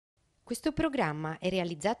Questo programma è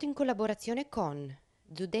realizzato in collaborazione con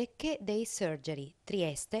Giudecche Day Surgery,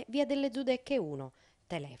 Trieste, via delle Giudecche 1,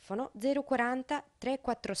 telefono 040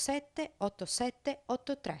 347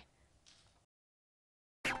 8783.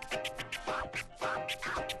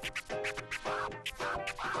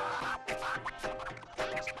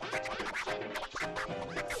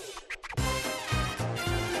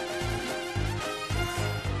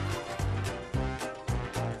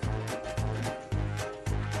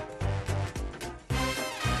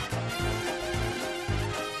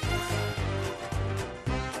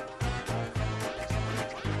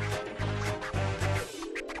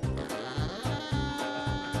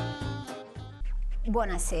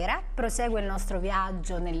 Buonasera, prosegue il nostro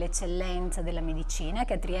viaggio nell'eccellenza della medicina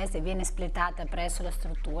che a Trieste viene espletata presso la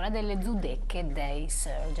struttura delle Giudecche Day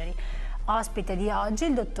Surgery. Ospite di oggi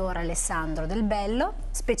il dottor Alessandro Del Bello,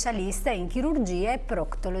 specialista in chirurgia e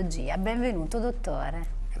proctologia. Benvenuto dottore.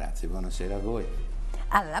 Grazie, buonasera a voi.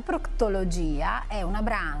 Allora, la proctologia è una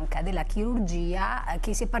branca della chirurgia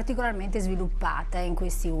che si è particolarmente sviluppata in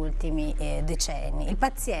questi ultimi decenni. Il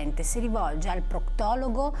paziente si rivolge al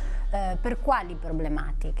proctologo per quali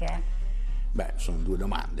problematiche? Beh, sono due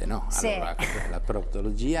domande, no? Sì. Allora, la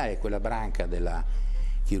proctologia è quella branca della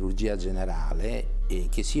chirurgia generale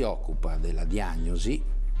che si occupa della diagnosi,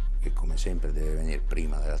 che come sempre deve venire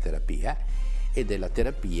prima della terapia, e della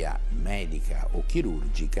terapia medica o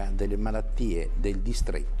chirurgica delle malattie del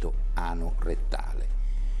distretto ano-rettale.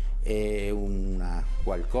 È una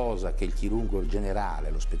qualcosa che il chirurgo generale,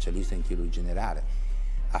 lo specialista in chirurgia generale,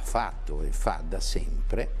 ha fatto e fa da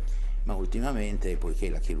sempre, ma ultimamente, poiché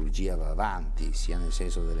la chirurgia va avanti, sia nel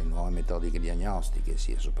senso delle nuove metodiche diagnostiche,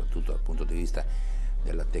 sia soprattutto dal punto di vista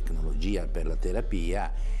della tecnologia per la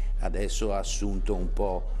terapia, adesso ha assunto un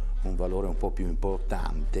valore un po' più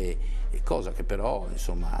importante, cosa che però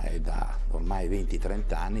insomma è da ormai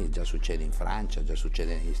 20-30 anni, già succede in Francia, già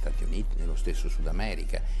succede negli Stati Uniti, nello stesso Sud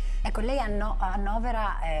America. Ecco, lei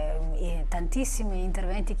annovera tantissimi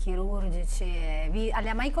interventi chirurgici, li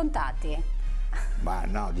ha mai contati? Ma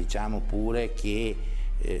no, diciamo pure che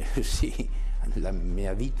sì, la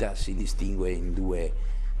mia vita si distingue in due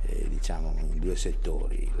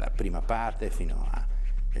settori. La prima parte, fino a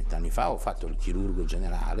 20 anni fa, ho fatto il chirurgo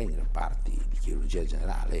generale, in reparti di chirurgia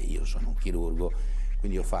generale, io sono un chirurgo,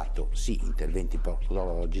 quindi ho fatto sì interventi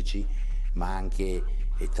proctologici, ma anche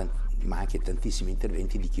tantissimi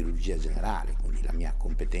interventi di chirurgia generale, quindi la mia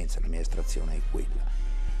competenza, la mia estrazione è quella.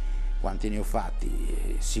 Quanti ne ho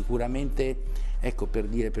fatti? Sicuramente, ecco, per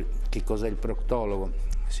dire che cos'è il proctologo,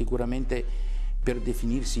 sicuramente per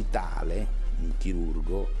definirsi tale, un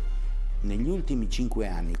chirurgo, negli ultimi 5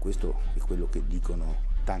 anni, questo è quello che dicono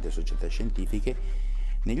tante società scientifiche,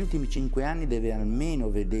 negli ultimi 5 anni deve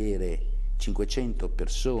almeno vedere 500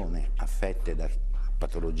 persone affette da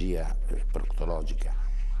patologia proctologica,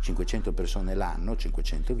 500 persone l'anno,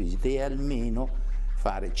 500 visite, e almeno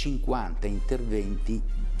fare 50 interventi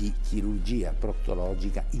di chirurgia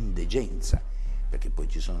proctologica in degenza, perché poi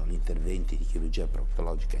ci sono gli interventi di chirurgia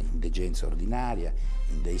proctologica in degenza ordinaria,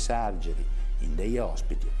 in day surgery, in day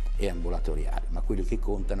ospiti e ambulatoriale, ma quelli che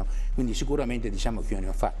contano, quindi sicuramente diciamo che io ne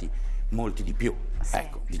ho fatti molti di più, sì.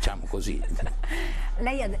 Ecco, diciamo così.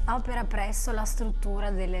 Lei opera presso la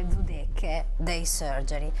struttura delle Giudecche Day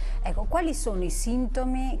Surgery. Ecco, quali sono i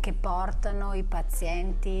sintomi che portano i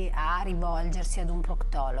pazienti a rivolgersi ad un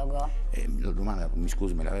proctologo? La domanda, mi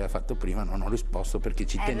scusi, me l'aveva fatto prima, non ho risposto perché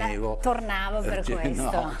ci tenevo. Tornavo per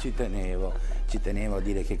questo. No, ci tenevo a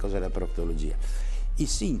dire che cos'è la proctologia. I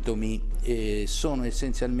sintomi sono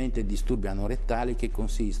essenzialmente disturbi anorettali che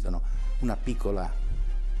consistono in una piccola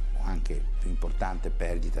o anche più importante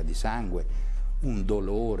perdita di sangue, un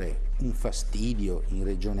dolore, un fastidio in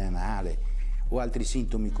regione anale o altri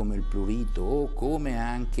sintomi come il prurito o come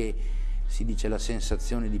anche si dice la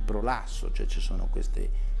sensazione di prolasso, cioè ci sono queste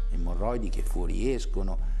emorroidi che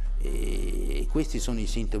fuoriescono e questi sono i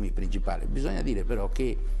sintomi principali. Bisogna dire però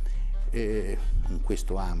che in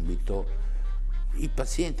questo ambito il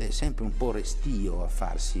paziente è sempre un po' restio a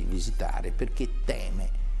farsi visitare perché teme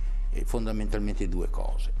fondamentalmente due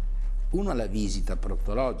cose. Una, la visita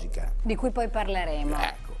proctologica, di cui poi parleremo.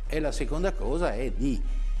 Ecco, e la seconda cosa è di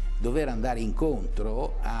dover andare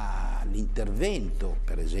incontro all'intervento,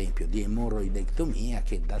 per esempio, di emorroidectomia,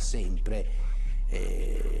 che da sempre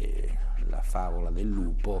la favola del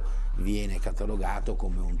lupo viene catalogato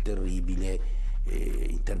come un terribile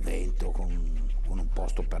intervento con un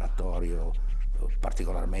post-operatorio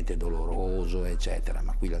particolarmente doloroso, eccetera,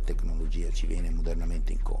 ma qui la tecnologia ci viene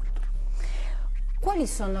modernamente incontro. Quali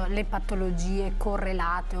sono le patologie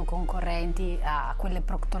correlate o concorrenti a quelle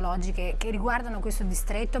proctologiche che riguardano questo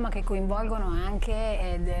distretto ma che coinvolgono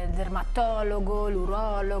anche il dermatologo,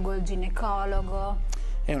 l'urologo, il ginecologo?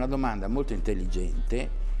 È una domanda molto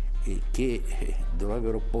intelligente che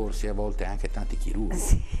dovrebbero porsi a volte anche tanti chirurghi.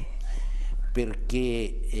 Sì.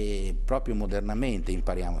 Perché proprio modernamente,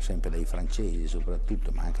 impariamo sempre dai francesi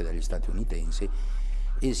soprattutto, ma anche dagli statunitensi,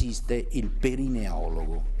 esiste il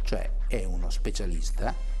perineologo, cioè è uno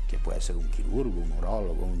specialista, che può essere un chirurgo, un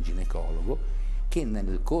urologo, un ginecologo, che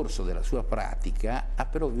nel corso della sua pratica ha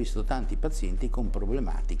però visto tanti pazienti con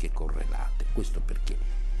problematiche correlate. Questo perché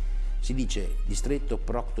si dice distretto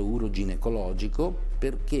procto-uroginecologico,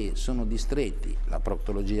 perché sono distretti la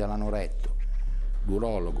proctologia all'anoretto,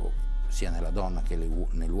 l'urologo sia nella donna che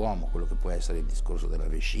nell'uomo, quello che può essere il discorso della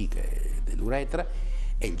vescica e dell'uretra,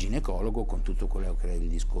 e il ginecologo con tutto quello che è il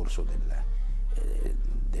discorso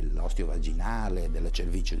dell'osteo vaginale, della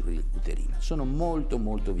cervice uterina. Sono molto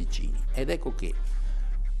molto vicini, ed ecco che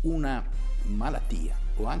una malattia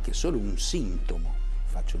o anche solo un sintomo,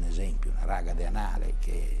 faccio un esempio, una ragade anale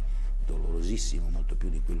che è dolorosissimo, molto più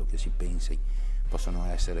di quello che si pensi possono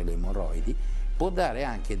essere le emorroidi, può dare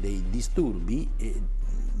anche dei disturbi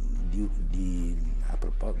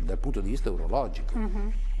dal punto di vista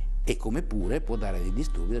urologico. E come pure può dare dei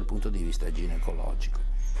disturbi dal punto di vista ginecologico.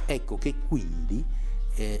 Ecco che quindi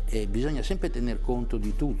bisogna sempre tener conto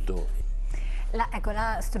di tutto.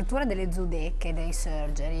 La struttura delle Zudecche Day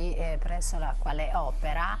Surgery presso la quale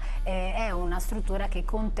opera è una struttura che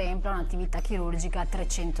contempla un'attività chirurgica a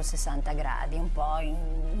 360 gradi, un po' in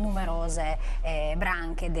numerose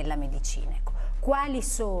branche della medicina. Ecco. Quali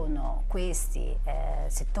sono questi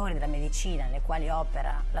settori della medicina nei quali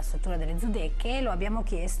opera la struttura delle Zudecche? Lo abbiamo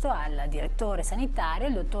chiesto al direttore sanitario,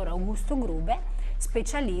 il dottor Augusto Grube,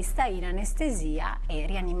 specialista in anestesia e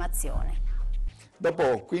rianimazione.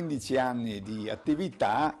 Dopo 15 anni di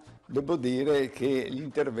attività devo dire che gli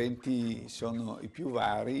interventi sono i più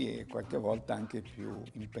vari e qualche volta anche più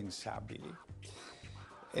impensabili.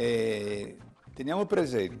 Teniamo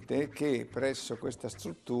presente che presso questa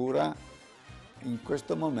struttura in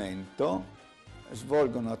questo momento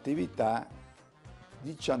svolgono attività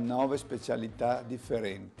 19 specialità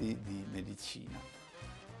differenti di medicina.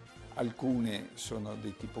 Alcune sono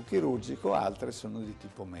di tipo chirurgico, altre sono di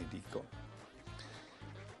tipo medico.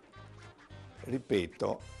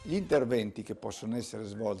 Ripeto, gli interventi che possono essere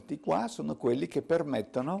svolti qua sono quelli che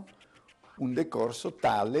permettono un decorso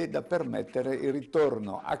tale da permettere il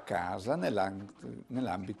ritorno a casa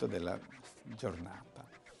nell'ambito della giornata.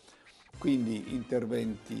 Quindi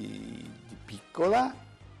interventi di piccola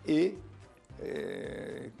e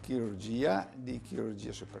chirurgia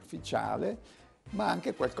superficiale, ma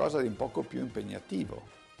anche qualcosa di un poco più impegnativo.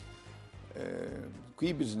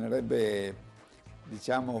 Qui bisognerebbe,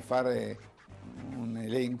 diciamo, fare un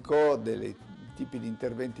elenco dei tipi di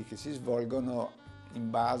interventi che si svolgono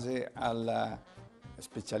in base alla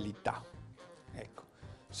specialità. Ecco.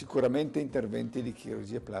 Sicuramente interventi di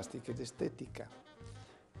chirurgia plastica ed estetica,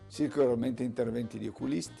 sicuramente interventi di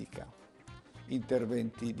oculistica,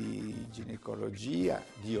 interventi di ginecologia,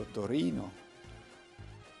 di otorino,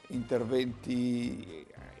 interventi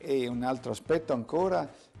e un altro aspetto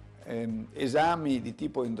ancora, esami di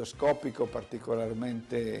tipo endoscopico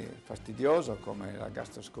particolarmente fastidioso come la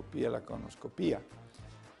gastroscopia e la colonoscopia,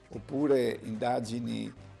 oppure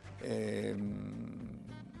indagini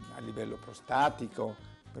a livello prostatico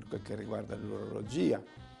per quel che riguarda l'urologia.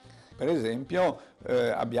 Per esempio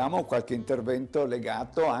abbiamo qualche intervento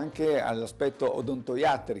legato anche all'aspetto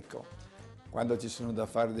odontoiatrico, quando ci sono da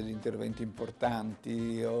fare degli interventi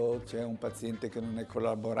importanti o c'è un paziente che non è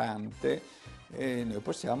collaborante, noi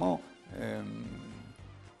possiamo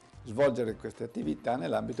svolgere queste attività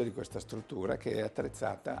nell'ambito di questa struttura che è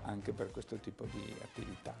attrezzata anche per questo tipo di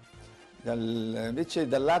attività. Invece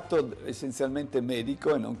dal lato essenzialmente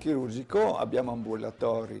medico e non chirurgico abbiamo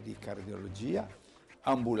ambulatori di cardiologia,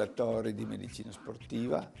 ambulatori di medicina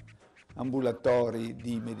sportiva, ambulatori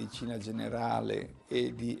di medicina generale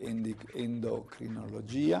e di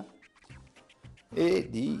endocrinologia e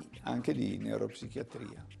anche di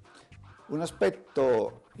neuropsichiatria. Un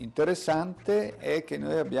aspetto interessante è che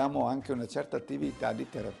noi abbiamo anche una certa attività di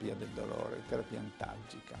terapia del dolore, terapia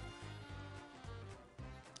antalgica.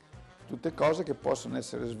 Tutte cose che possono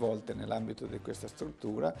essere svolte nell'ambito di questa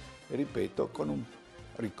struttura e, ripeto, con un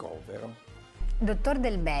ricovero. Dottor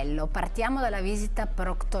Del Bello, partiamo dalla visita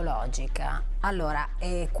proctologica. Allora,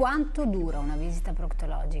 quanto dura una visita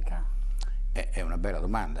proctologica? È una bella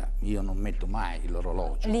domanda, io non metto mai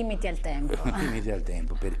l'orologio. Limiti al tempo. Limiti al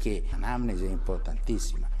tempo, perché l'anamnesi è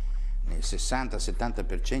importantissima. nel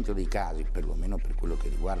 60-70% dei casi, perlomeno per quello che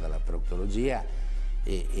riguarda la proctologia,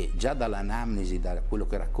 e già dall'anamnesi, da quello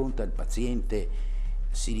che racconta il paziente,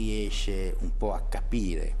 si riesce un po' a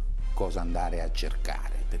capire cosa andare a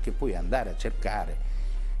cercare, perché poi andare a cercare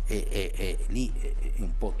lì è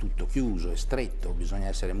un po' tutto chiuso, è stretto, bisogna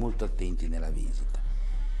essere molto attenti nella visita.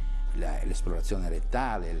 L'esplorazione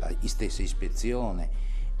rettale, la stessa ispezione,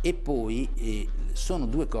 e poi sono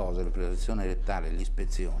due cose, l'esplorazione rettale e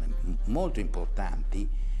l'ispezione, molto importanti,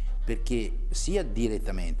 perché sia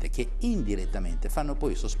direttamente che indirettamente fanno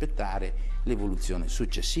poi sospettare l'evoluzione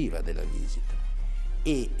successiva della visita.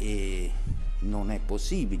 E non è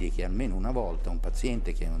possibile che almeno una volta un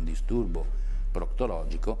paziente che ha un disturbo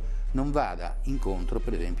proctologico non vada incontro,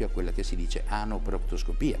 per esempio, a quella che si dice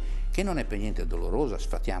anoproctoscopia, che non è per niente dolorosa,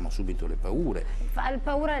 sfatiamo subito le paure.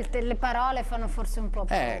 Le parole fanno forse un po'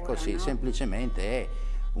 paura, Ecco, sì, no? semplicemente è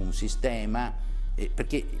un sistema,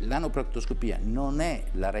 perché l'anoproctoscopia non è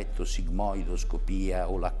la rettosigmoidoscopia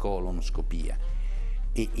o la colonoscopia,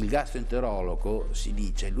 e il gastroenterologo, si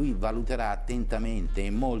dice, lui valuterà attentamente e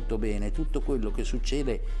molto bene tutto quello che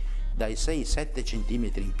succede dai 6-7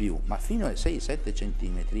 cm in più, ma fino ai 6-7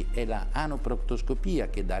 cm è la anoproctoscopia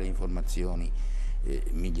che dà le informazioni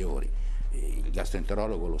migliori. Il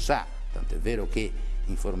gastroenterologo lo sa, tant'è vero che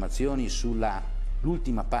informazioni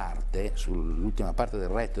sull'ultima parte del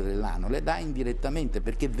retto e dell'ano le dà indirettamente,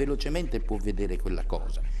 perché velocemente può vedere quella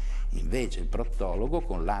cosa. Invece il proctologo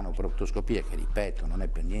con l'anoproctoscopia, che ripeto non è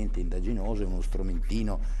per niente indaginoso, è uno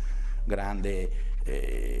strumentino grande,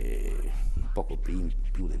 un poco più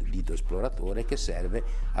del dito esploratore, che serve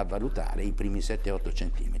a valutare i primi 7-8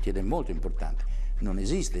 cm, ed è molto importante. Non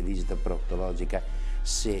esiste visita proctologica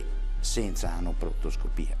senza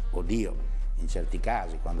anoproctoscopia. Oddio, in certi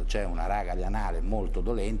casi, quando c'è una raga di anale molto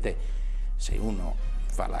dolente, se uno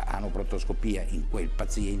fa l'anoproctoscopia in quel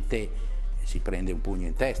paziente si prende un pugno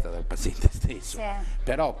in testa dal paziente stesso, sì.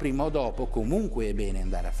 Però prima o dopo comunque è bene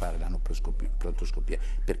andare a fare l'anoproctoscopia.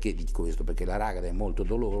 Perché dico questo? Perché la raga è molto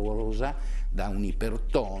dolorosa, dà un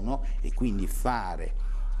ipertono, e quindi fare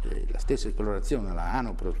la stessa esplorazione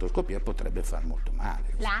all'anoproctoscopia potrebbe far molto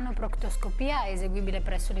male. L'anoproctoscopia è eseguibile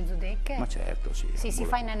presso le zudecche? Ma certo, sì. Si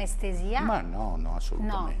fa in anestesia? Ma no,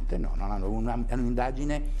 assolutamente no. Non hanno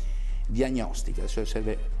un'indagine diagnostica, cioè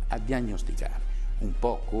serve a diagnosticare, un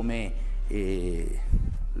po' come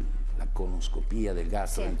la colonoscopia del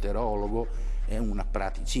gastroenterologo. Sì. È una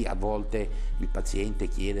pratica, sì, a volte il paziente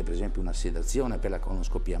chiede per esempio una sedazione per la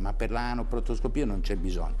colonoscopia, ma per l'anoproctoscopia non c'è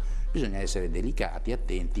bisogno. Bisogna essere delicati,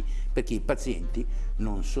 attenti, perché i pazienti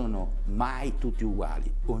non sono mai tutti uguali,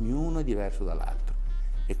 ognuno è diverso dall'altro,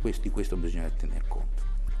 e di questo bisogna tener conto.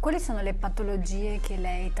 Quali sono le patologie che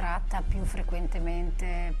lei tratta più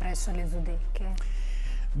frequentemente presso le zudecche?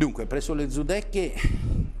 Dunque, presso le zudecche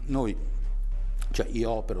io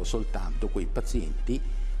opero soltanto quei pazienti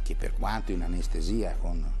che, per quanto in anestesia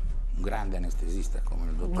con un grande anestesista come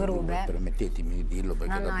il dottor Gruber, permettetemi di dirlo,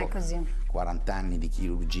 perché dopo 40 anni di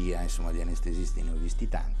chirurgia, insomma, di anestesisti ne ho visti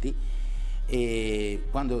tanti, e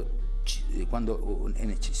quando il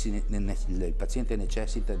paziente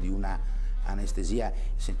necessita di una anestesia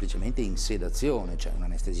semplicemente in sedazione, cioè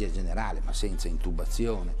un'anestesia generale ma senza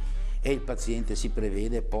intubazione, e il paziente si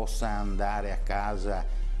prevede possa andare a casa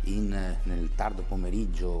nel tardo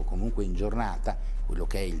pomeriggio o comunque in giornata, quello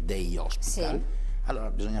che è il day hospital, sì. Allora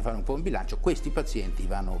bisogna fare un po' un bilancio. Questi pazienti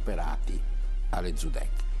vanno operati alle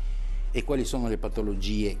zudecche. E quali sono le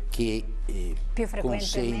patologie che più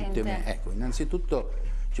frequentemente? Ecco, innanzitutto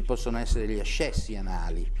ci possono essere gli ascessi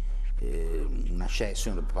anali. Un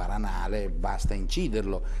ascesso paranale basta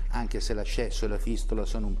inciderlo, anche se l'ascesso e la fistola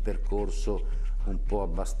sono un percorso un po'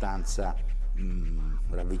 abbastanza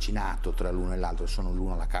ravvicinato tra l'uno e l'altro, sono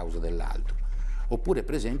l'uno la causa dell'altro. Oppure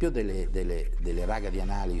per esempio delle ragadi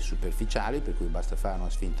anali superficiali, per cui basta fare una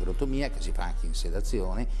sfinterotomia, che si fa anche in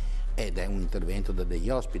sedazione, ed è un intervento da day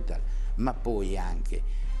hospital. Ma poi anche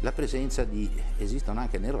la presenza esistono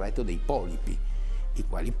anche nel retto dei polipi, i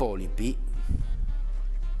quali polipi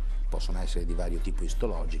possono essere di vario tipo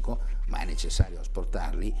istologico, ma è necessario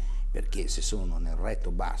asportarli, perché se sono nel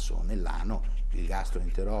retto basso o nell'ano, il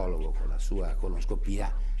gastroenterologo con la sua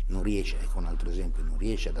colonoscopia non riesce, ecco un altro esempio, non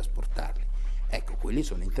riesce ad asportarli. Ecco, quelli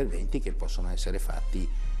sono interventi che possono essere fatti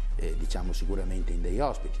diciamo sicuramente in day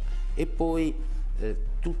hospital. E poi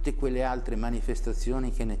tutte quelle altre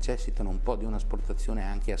manifestazioni che necessitano un po' di un'asportazione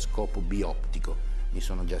anche a scopo bioptico, mi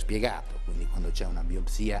sono già spiegato, quindi quando c'è una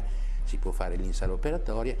biopsia si può fare l'insala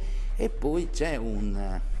operatoria. E poi c'è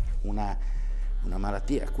una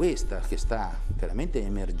malattia, questa, che sta veramente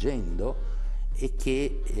emergendo, e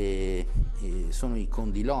che sono i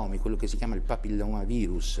condilomi, quello che si chiama il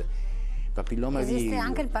papillomavirus, Esiste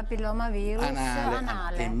anche il papillomavirus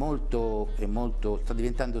anale. Sta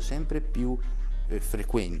diventando sempre più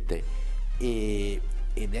frequente ed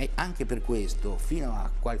è anche per questo, fino a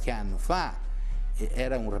qualche anno fa,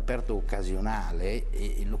 era un reperto occasionale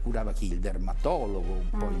e lo curava chi? Il dermatologo, un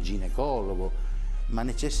po' il ginecologo, ma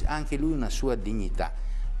anche lui una sua dignità.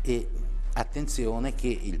 E attenzione che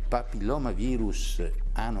il papillomavirus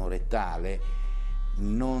anorettale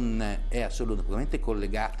non è assolutamente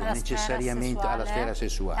collegato necessariamente alla sfera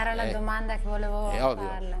sessuale. Era la domanda che volevo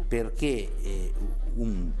farle. Perché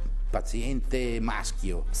un paziente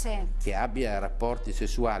maschio che abbia rapporti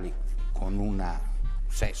sessuali con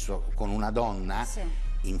una donna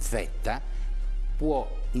infetta può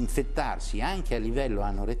infettarsi anche a livello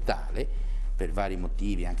anorettale per vari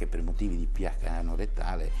motivi, anche per motivi di pH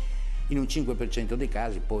anorettale. In un 5% dei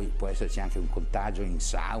casi poi può esserci anche un contagio in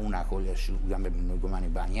sauna con gli asciugamani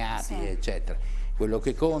bagnati, eccetera. Quello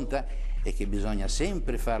che conta è che bisogna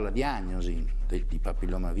sempre fare la diagnosi di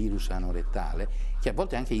papillomavirus anorettale, che a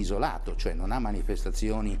volte è anche isolato, cioè non ha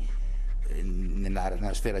manifestazioni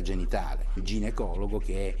nella sfera genitale. Il ginecologo,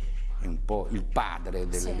 che è un po' il padre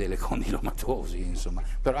delle condilomatosi, insomma,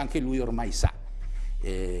 però anche lui ormai sa.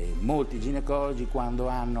 Molti ginecologi, quando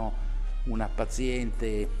hanno una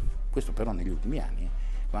paziente, questo però negli ultimi anni,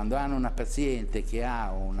 quando hanno una paziente che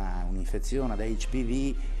ha un'infezione da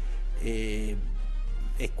HPV e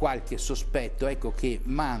qualche sospetto, ecco che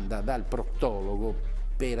manda dal proctologo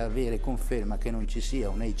per avere conferma che non ci sia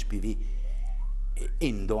un HPV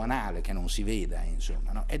endoanale, che non si veda,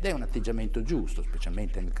 insomma, no? Ed è un atteggiamento giusto,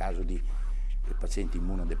 specialmente nel caso di pazienti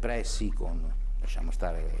immunodepressi con, lasciamo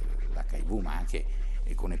stare l'HIV, ma anche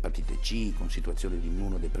con epatite C, con situazioni di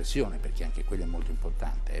immunodepressione, perché anche quello è molto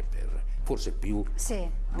importante, forse più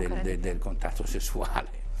del contatto sessuale,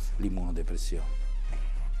 l'immunodepressione.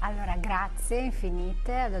 Allora, grazie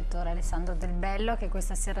infinite al dottor Alessandro Del Bello, che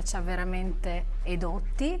questa sera ci ha veramente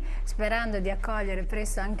edotti, sperando di accogliere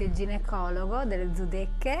presto anche il ginecologo delle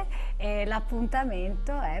Zudecche, e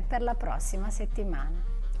l'appuntamento è per la prossima settimana.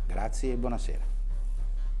 Grazie e buonasera.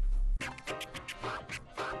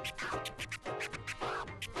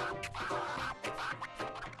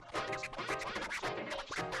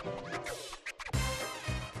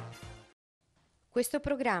 Questo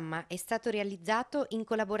programma è stato realizzato in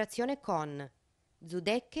collaborazione con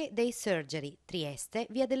Zudecche Day Surgery, Trieste,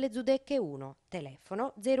 via delle Zudecche 1,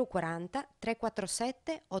 telefono 040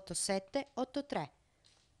 347 8783.